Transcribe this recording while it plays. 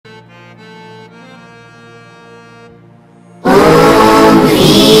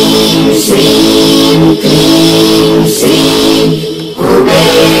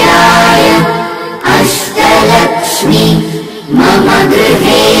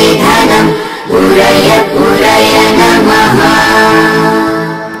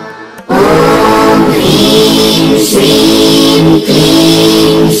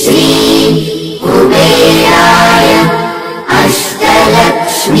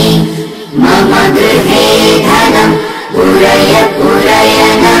अष्टलक्ष्मी मम गृहे धनं पुरय पुरय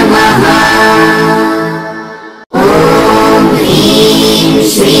नमः। ॐ ह्रीं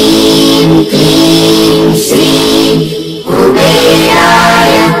श्रीं क्लीं श्रीं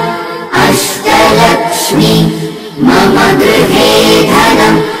कुबेराय अष्टलक्ष्मी मम गृहे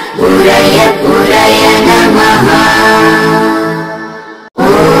धनं पुरय पुरय नमः।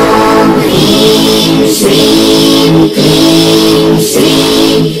 ॐ ह्रीं श्रीं क्लीं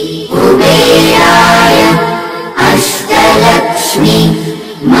श्रीं कुबेराय अष्टलक्ष्मी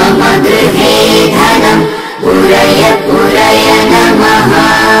मम गृहे धनं पुरय पुरय नमः।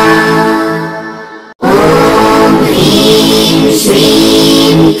 ॐ ह्रीं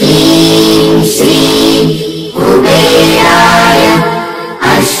श्रीं क्लीं श्रीं कुबेराय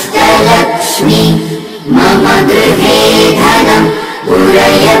अष्टलक्ष्मी मम गृहे धनं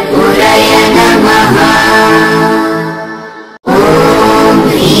पुरय पुरय नमः। ॐ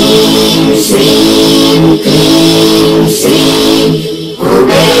ह्रीं श्रीं क्लीं श्रीं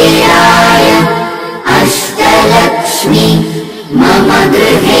कुबेराय अष्टलक्ष्मी मम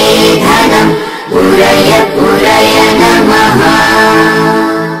गृहे धनं पुरय पुरय नमः।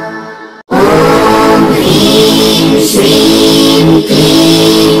 ॐ ह्रीं श्रीं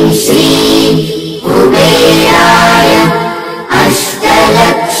क्लीं श्रीं कुबेराय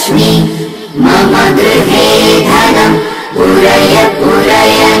अष्टलक्ष्मी मम गृहे धनं पुरय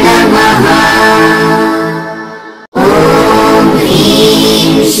पुरय नमः। ॐ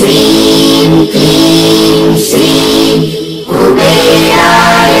ह्रीं श्रीं क्लीं श्रीं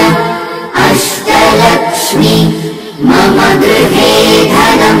कुबेराय अष्टलक्ष्मी मम गृहे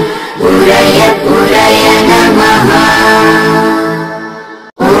धनं पुरय पुरय नमः।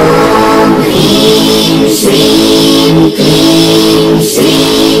 ॐ ह्रीं श्रीं क्लीं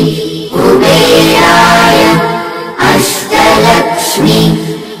श्रीं कुबेराय अष्टलक्ष्मी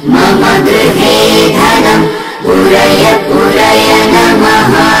मम गृहे धनं पुरय पुरय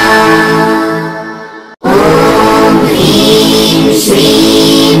नमः। ॐ ह्रीं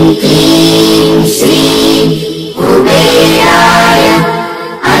श्रीं क्लीं श्रीं कुबेराय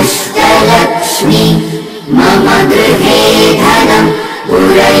अष्टलक्ष्मी मम गृहे धनं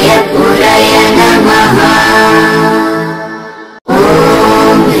पुरय पुरय नमः।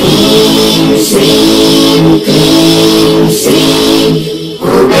 ॐ ह्रीं श्रीं क्लीं श्रीं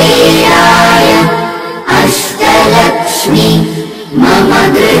कुबेराय अष्टलक्ष्मी मम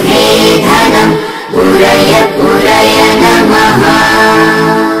गृहे धनं पुरय पुरय नमः।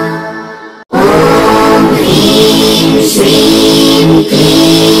 ॐ ह्रीं श्रीं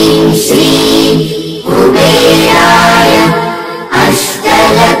क्लीं श्रीं कुबेराय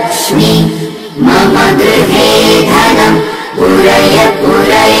अष्टलक्ष्मी मम गृहे धनं पुरय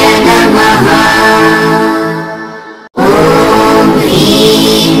पुरय नमः। ॐ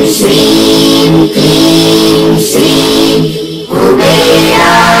ह्रीं श्रीं क्लीं श्रीं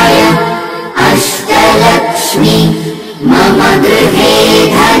कुबेराय अष्टलक्ष्मी मम गृहे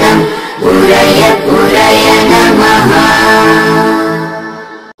धनं पुरय पुरय नमः।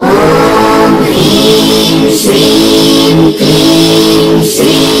 ॐ ह्रीं श्रीं क्लीं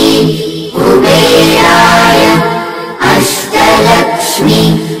श्रीं कुबेराय अष्टलक्ष्मी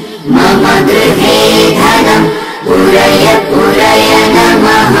मम गृहे धनं पुरय पुरय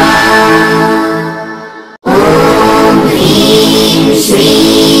नमः। ॐ ह्रीं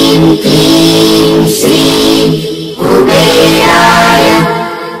श्रीं क्लीं श्रीं कुबेराय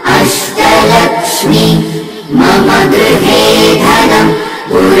अष्टलक्ष्मी मम गृहे धनं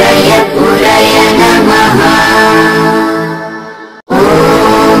पुरय पुरय नमः।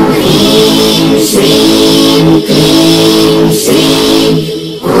 ॐ ह्रीं श्रीं क्लीं श्रीं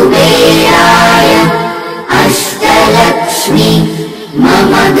कुबेराय अष्टलक्ष्मी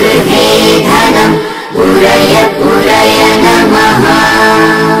मम गृहे धनं पुरय पुरय नमः।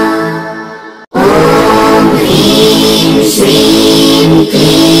 ॐ ह्रीं श्रीं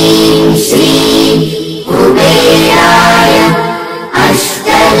क्लीं श्रीं कुबेराय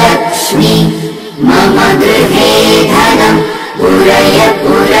अष्टलक्ष्मी मम गृहे धनं पुरय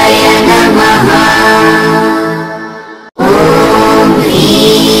पुरय नमः। ॐ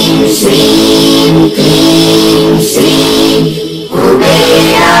ह्रीं श्रीं क्लीं श्रीं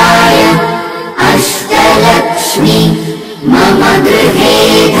कुबेराय अष्टलक्ष्मी मम गृहे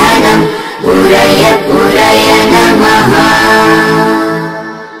धनं पुरय पुरय नमः।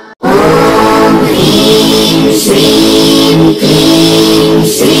 ॐ ह्रीं श्रीं क्लीं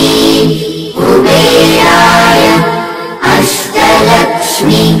श्रीं कुबेराय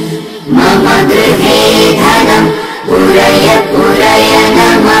अष्टलक्ष्मी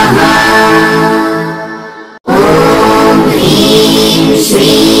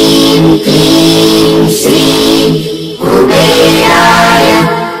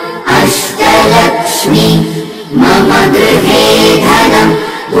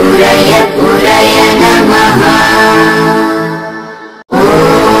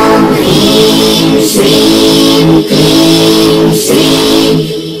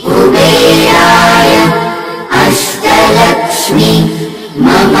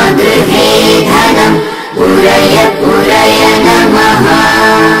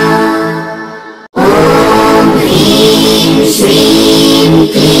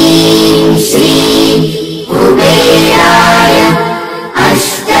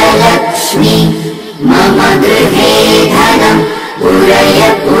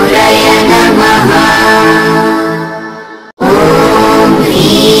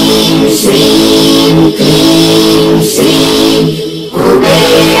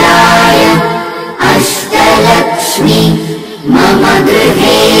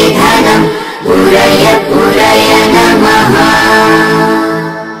गृहे धनं पुरय पुरय नमः।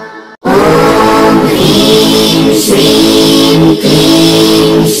 ॐ ह्रीं श्रीं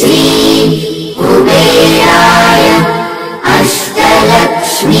क्लीं श्रीं कुबेराय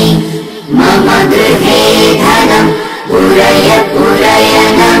अष्टलक्ष्मी मम गृहे धनं पुरय पुरय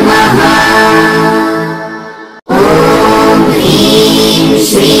नमः। ॐ ह्रीं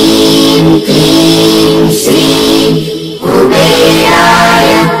श्रीं क्लीं श्रीं कुबेराय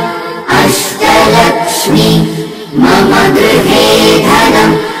अष्टलक्ष्मी मम गृहे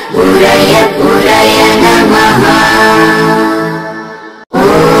धनं पुरय पुरय नमः।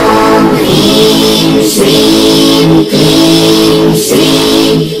 ॐ ह्रीं श्रीं क्लीं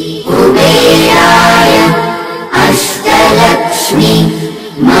श्रीं कुबेराय अष्टलक्ष्मी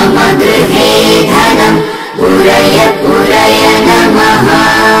मम गृहे धनं पुरय पुरय नमः।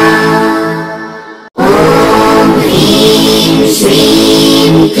 ॐ ह्रीं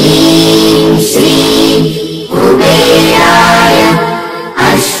श्रीं क्लीं श्रीं कुबेराय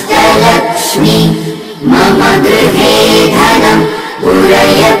अष्टलक्ष्मी मम गृहे धनं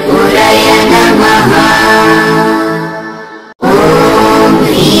पुरय पुरय नमः। ॐ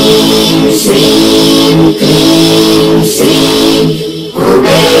ह्रीं श्रीं क्लीं श्रीं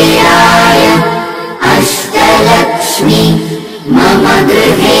कुबेराय अष्टलक्ष्मी मम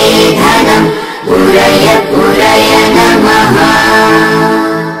गृहे धनं पुरय पुरय नमः।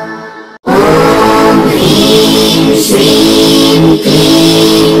 ॐ ह्रीं श्रीं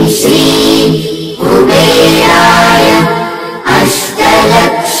क्लीं श्रीं कुबेराय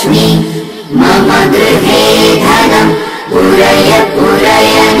अष्टलक्ष्मी मम गृहे धनं पुरय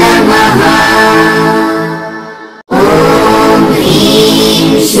पुरय नमः। ॐ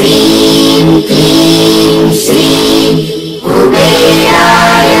ह्रीं श्रीं क्लीं श्रीं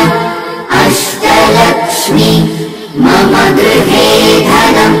कुबेराय अष्टलक्ष्मी मम गृहे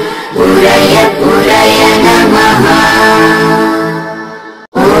धनं पुरय पुरय नमः।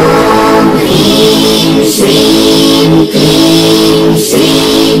 ॐ ह्रीं श्रीं क्लीं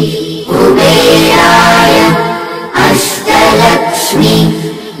श्रीं कुबेराय अष्टलक्ष्मी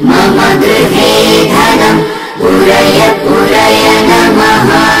मम गृहे धनं पुरय पुरय नमः।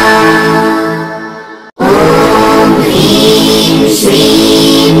 ॐ ह्रीं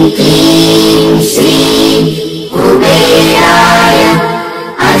श्रीं क्लीं श्रीं कुबेराय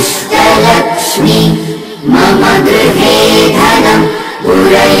अष्टलक्ष्मी मम गृहे धनं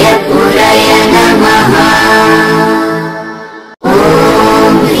पुरय पुरय नमः।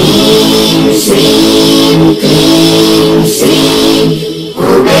 ॐ ह्रीं श्रीं क्लीं श्रीं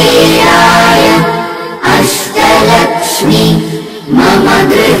कुबेराय अष्टलक्ष्मी मम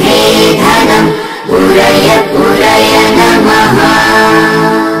गृहे धनं पुरय पुरय नमः।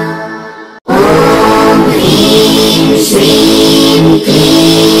 ॐ ह्रीं श्रीं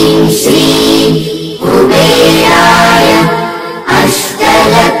क्लीं श्रीं कुबेराय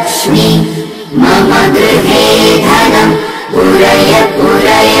अष्टलक्ष्मी मम गृहे धनं पुरय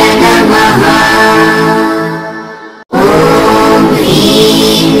पुरय नमः। ॐ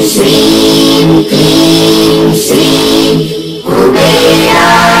ह्रीं श्रीं क्लीं श्रीं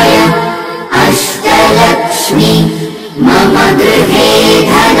कुबेराय अष्टलक्ष्मी मम गृहे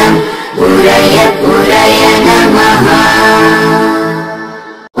धनं पुरय पुरय नमः।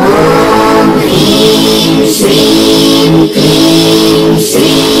 ॐ ह्रीं श्रीं क्लीं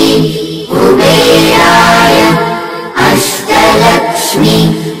श्रीं कुबेराय अष्टलक्ष्मी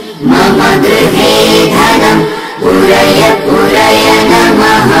मम गृहे धनं पुरय पुरय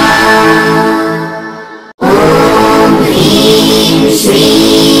नमः। ॐ ह्रीं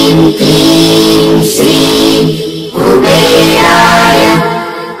श्रीं क्लीं श्रीं कुबेराय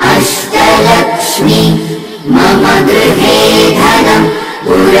अष्टलक्ष्मी मम गृहे धनं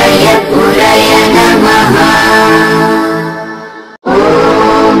पुरय पुरय नमः।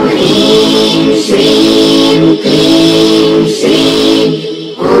 ॐ ह्रीं श्रीं क्लीं श्रीं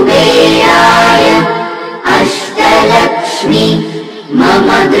कुबेराय अष्टलक्ष्मी मम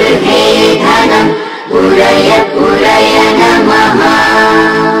गृहे धनं पुरय पुरय नमः।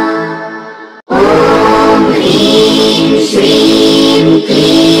 ॐ ह्रीं श्रीं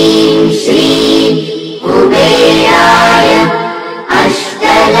क्लीं श्रीं कुबेराय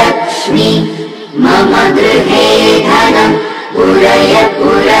अष्टलक्ष्मी मम गृहे धनं पुरय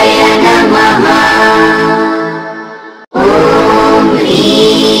पुरय नमः। ॐ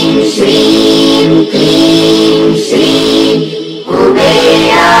ह्रीं श्रीं क्लीं श्रीं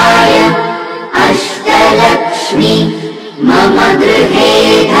कुबेराय अष्टलक्ष्मी मम गृहे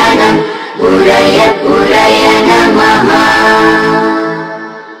धनं पुरय पुरय नमः।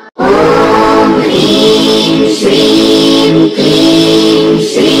 ॐ ह्रीं श्रीं क्लीं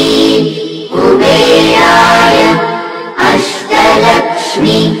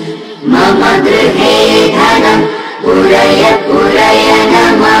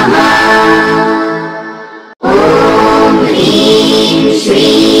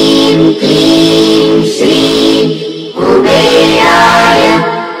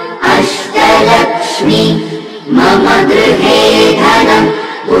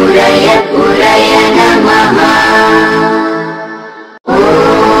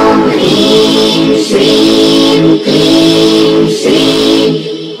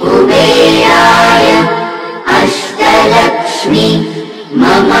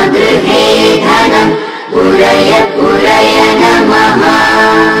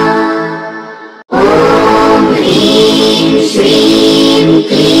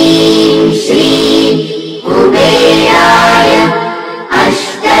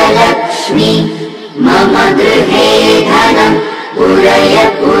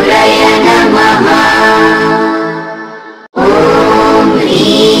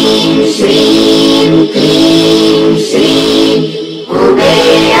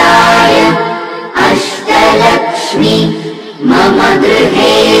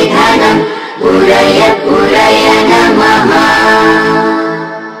पुरय पुरय नमः।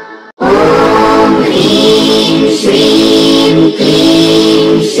 ॐ ह्रीं श्रीं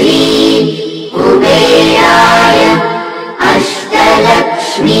क्लीं श्रीं कुबेराय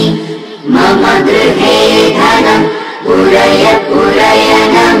अष्टलक्ष्मी मम गृहे धनं पुरय पुरय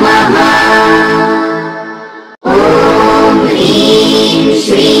नमः। ॐ ह्रीं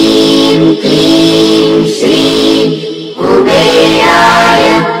श्रीं क्लीं श्रीं कुबेराय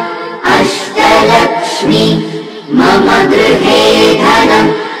अष्टलक्ष्मी मम गृहे धनं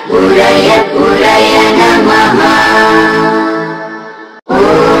पुरय पुरय नमः।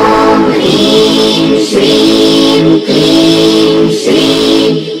 ॐ ह्रीं श्रीं क्लीं श्रीं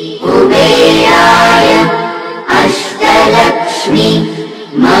कुबेराय अष्टलक्ष्मी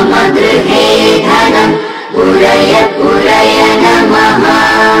मम गृहे धनं पुरय पुरय नमः।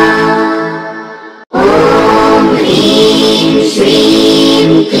 ॐ ह्रीं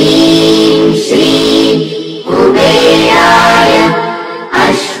श्रीं क्लीं श्रीं कुबेराय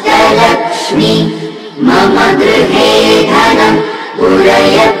अष्टलक्ष्मी मम गृहे धनं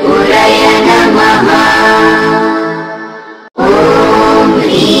पुरय पुरय नमः। ॐ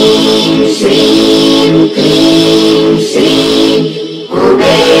ह्रीं श्रीं क्लीं श्रीं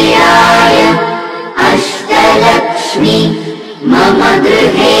कुबेराय अष्टलक्ष्मी मम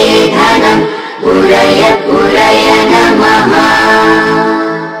गृहे धनं पुरय पुरय नमः।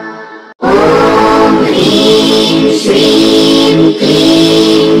 ॐ ह्रीं श्रीं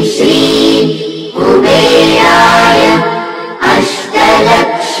क्लीं श्रीं कुबेराय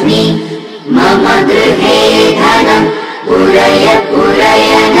अष्टलक्ष्मी मम गृहे धनं पुरय पुरय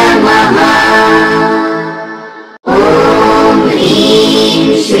नमः। ॐ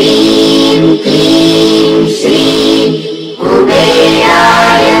ह्रीं श्रीं क्लीं श्रीं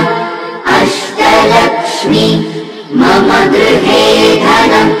कुबेराय अष्टलक्ष्मी मम गृहे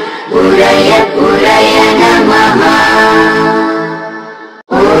धनं पुरय पुरय नमः।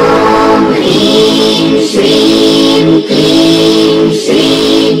 ॐ ह्रीं श्रीं क्लीं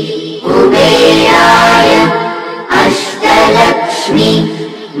श्रीं कुबेराय अष्टलक्ष्मी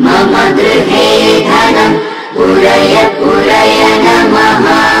मम गृहे धनं पुरय पुरय नमः।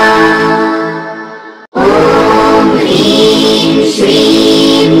 ॐ ह्रीं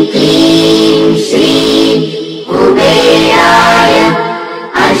श्रीं क्लीं श्रीं कुबेराय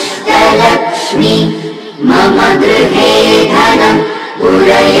अष्टलक्ष्मी मम गृहे धनं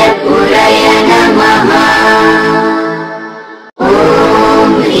पुरय पुरय नमः।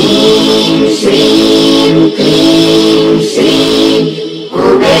 ॐ ह्रीं श्रीं क्लीं श्रीं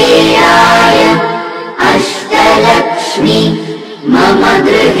कुबेराय अष्टलक्ष्मी मम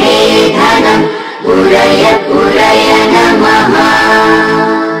गृहे धनं पुरय पुरय नमः।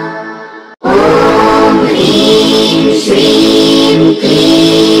 ॐ ह्रीं श्रीं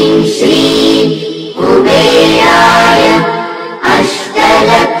क्लीं श्रीं कुबेराय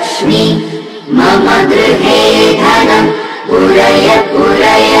अष्टलक्ष्मी मम गृहे धनं पुरय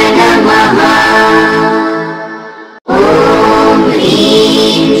पुरय नमः। ॐ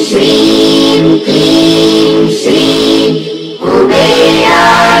ह्रीं श्रीं क्लीं श्रीं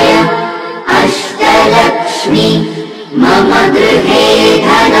कुबेराय अष्टलक्ष्मी मम गृहे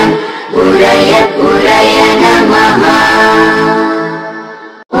धनं पुरय पुरय नमः।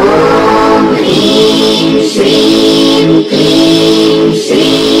 ॐ ह्रीं श्रीं क्लीं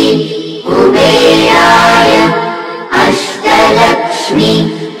श्रीं कुबेराय अष्टलक्ष्मी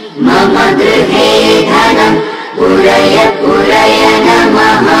मम गृहे धनं पुरय पुरय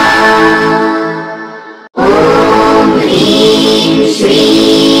नमः। ॐ ह्रीं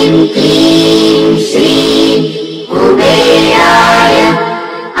श्रीं क्लीं श्रीं कुबेराय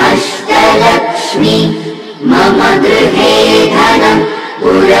अष्टलक्ष्मी मम गृहे धनं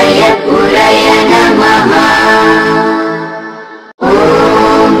पुरय पुरय नमः।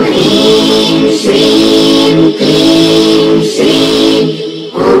 ॐ ह्रीं श्रीं क्लीं श्रीं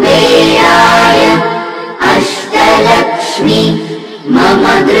कुबेराय अष्टलक्ष्मी मम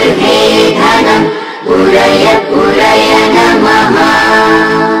गृहे धनं पुरय पुरय नमः।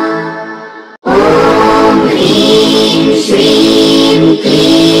 ॐ ह्रीं श्रीं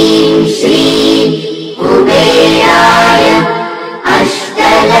क्लीं श्रीं कुबेराय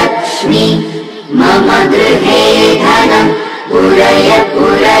अष्टलक्ष्मी मम गृहे धनं पुरय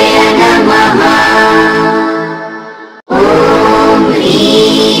पुरय नमः। ॐ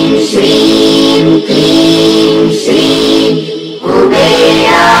ह्रीं श्रीं क्लीं श्रीं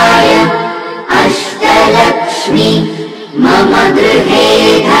कुबेराय अष्टलक्ष्मी मम गृहे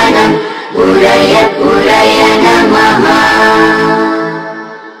धनं पुरय पुरय नमः।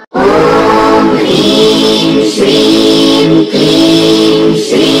 ॐ ह्रीं श्रीं क्लीं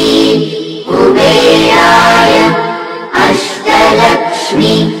श्रीं कुबेराय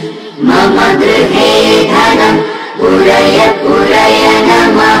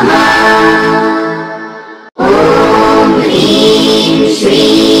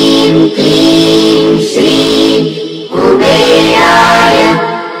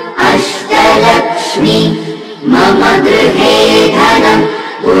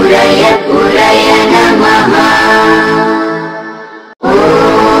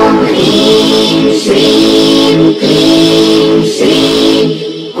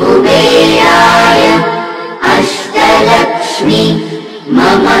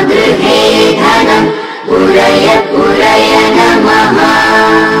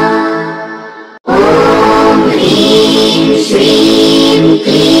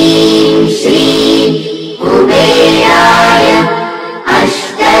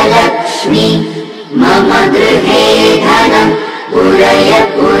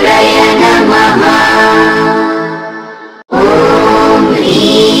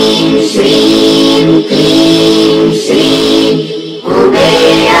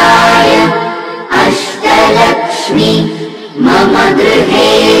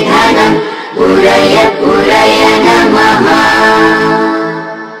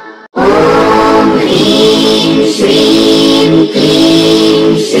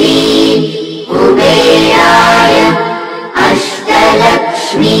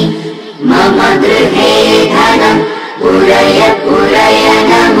अष्टलक्ष्मी मम गृहे धनं पूरय पूरय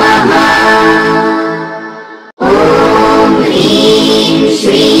नमः। ॐ ह्रीं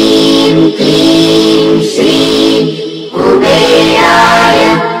श्रीं क्लीं श्रीं कुबेराय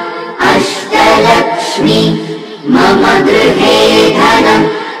अष्टलक्ष्मी मम गृहे धनं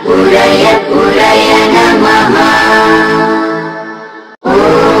पूरय पूरय नमः।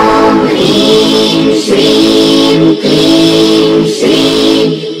 ॐ ह्रीं श्रीं क्लीं श्रीं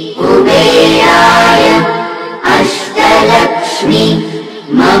कुबेराय अष्टलक्ष्मी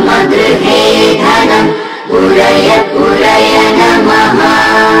मम गृहे धनं पूरय पूरय नमः।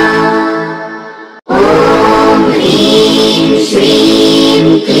 ॐ ह्रीं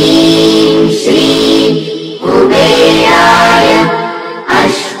श्रीं क्लीं श्रीं कुबेराय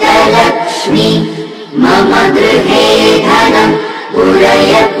अष्टलक्ष्मी मम गृहे धनं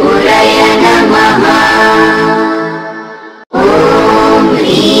पूरय पूरय नमः। ॐ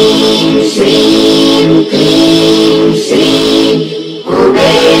ह्रीं श्रीं क्लीं श्रीं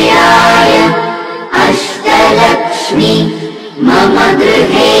कुबेराय अष्टलक्ष्मी मम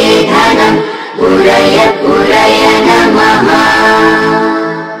गृहे धनं पूरय पूरय नमः।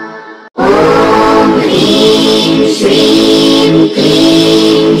 ॐ ह्रीं श्रीं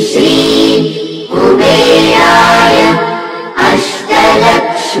क्लीं श्रीं कुबेराय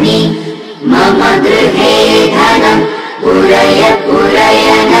अष्टलक्ष्मी मम गृहे धनं पूरय पूरय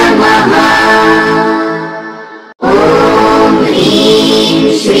नमः। ॐ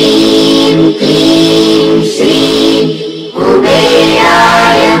ह्रीं श्रीं क्लीं श्रीं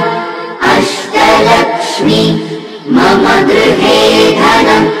कुबेराय अष्टलक्ष्मी मम गृहे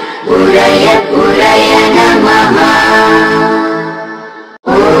धनं पूरय पूरय नमः।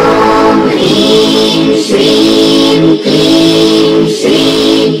 ॐ ह्रीं श्रीं क्लीं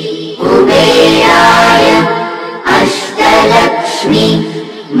श्रीं कुबेराय अष्टलक्ष्मी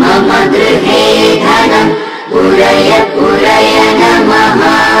मम गृहे धनं पूरय पूरय नमः।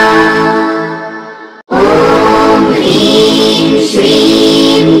 ॐ ह्रीं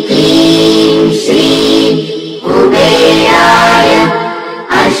श्रीं क्लीं श्रीं कुबेराय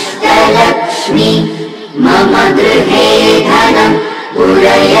अष्टलक्ष्मी मम गृहे धनं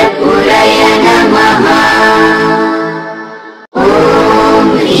पूरय पूरय नमः। ॐ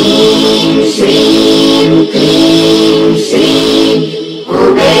ह्रीं श्रीं क्लीं श्रीं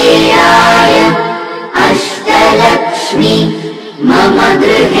कुबेराय अष्टलक्ष्मी मम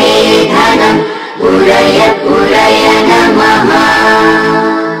गृहे धनं पूरय पूरय नमः।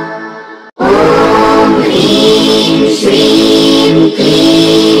 ॐ ह्रीं श्रीं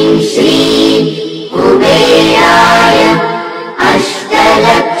क्लीं श्रीं कुबेराय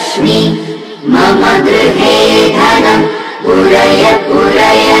अष्टलक्ष्मी मम गृहे धनं पूरय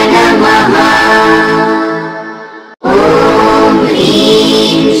पूरय नमः। ॐ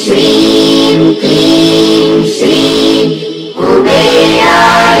ह्रीं श्रीं क्लीं श्रीं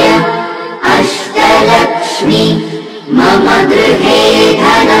कुबेराय अष्टलक्ष्मी मम गृहे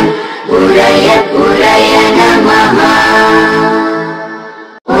धनं पूरय पूरय नमः।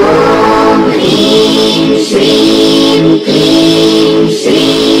 ॐ ह्रीं श्रीं क्लीं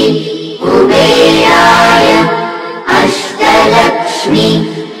श्रीं कुबेराय अष्टलक्ष्मी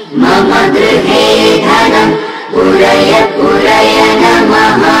मम गृहे धनं पूरय पूरय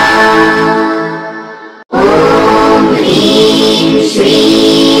नमः। ॐ ह्रीं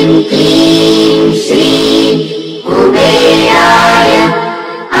श्रीं क्लीं श्रीं कुबेराय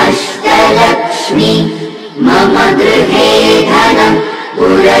अष्टलक्ष्मी मम गृहे धनं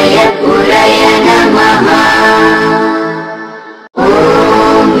पूरय पूरय नमः।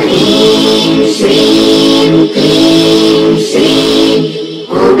 ॐ ह्रीं श्रीं क्लीं श्रीं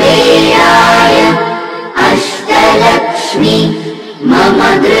कुबेराय अष्टलक्ष्मी मम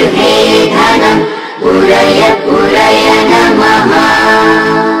गृहे धनं पूरय पूरय नमः।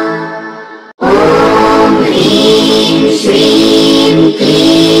 ॐ ह्रीं श्रीं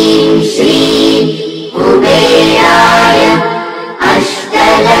क्लीं श्रीं कुबेराय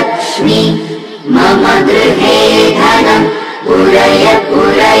अष्टलक्ष्मी मम गृहे धनं पूरय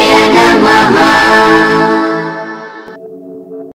पूरय नमः।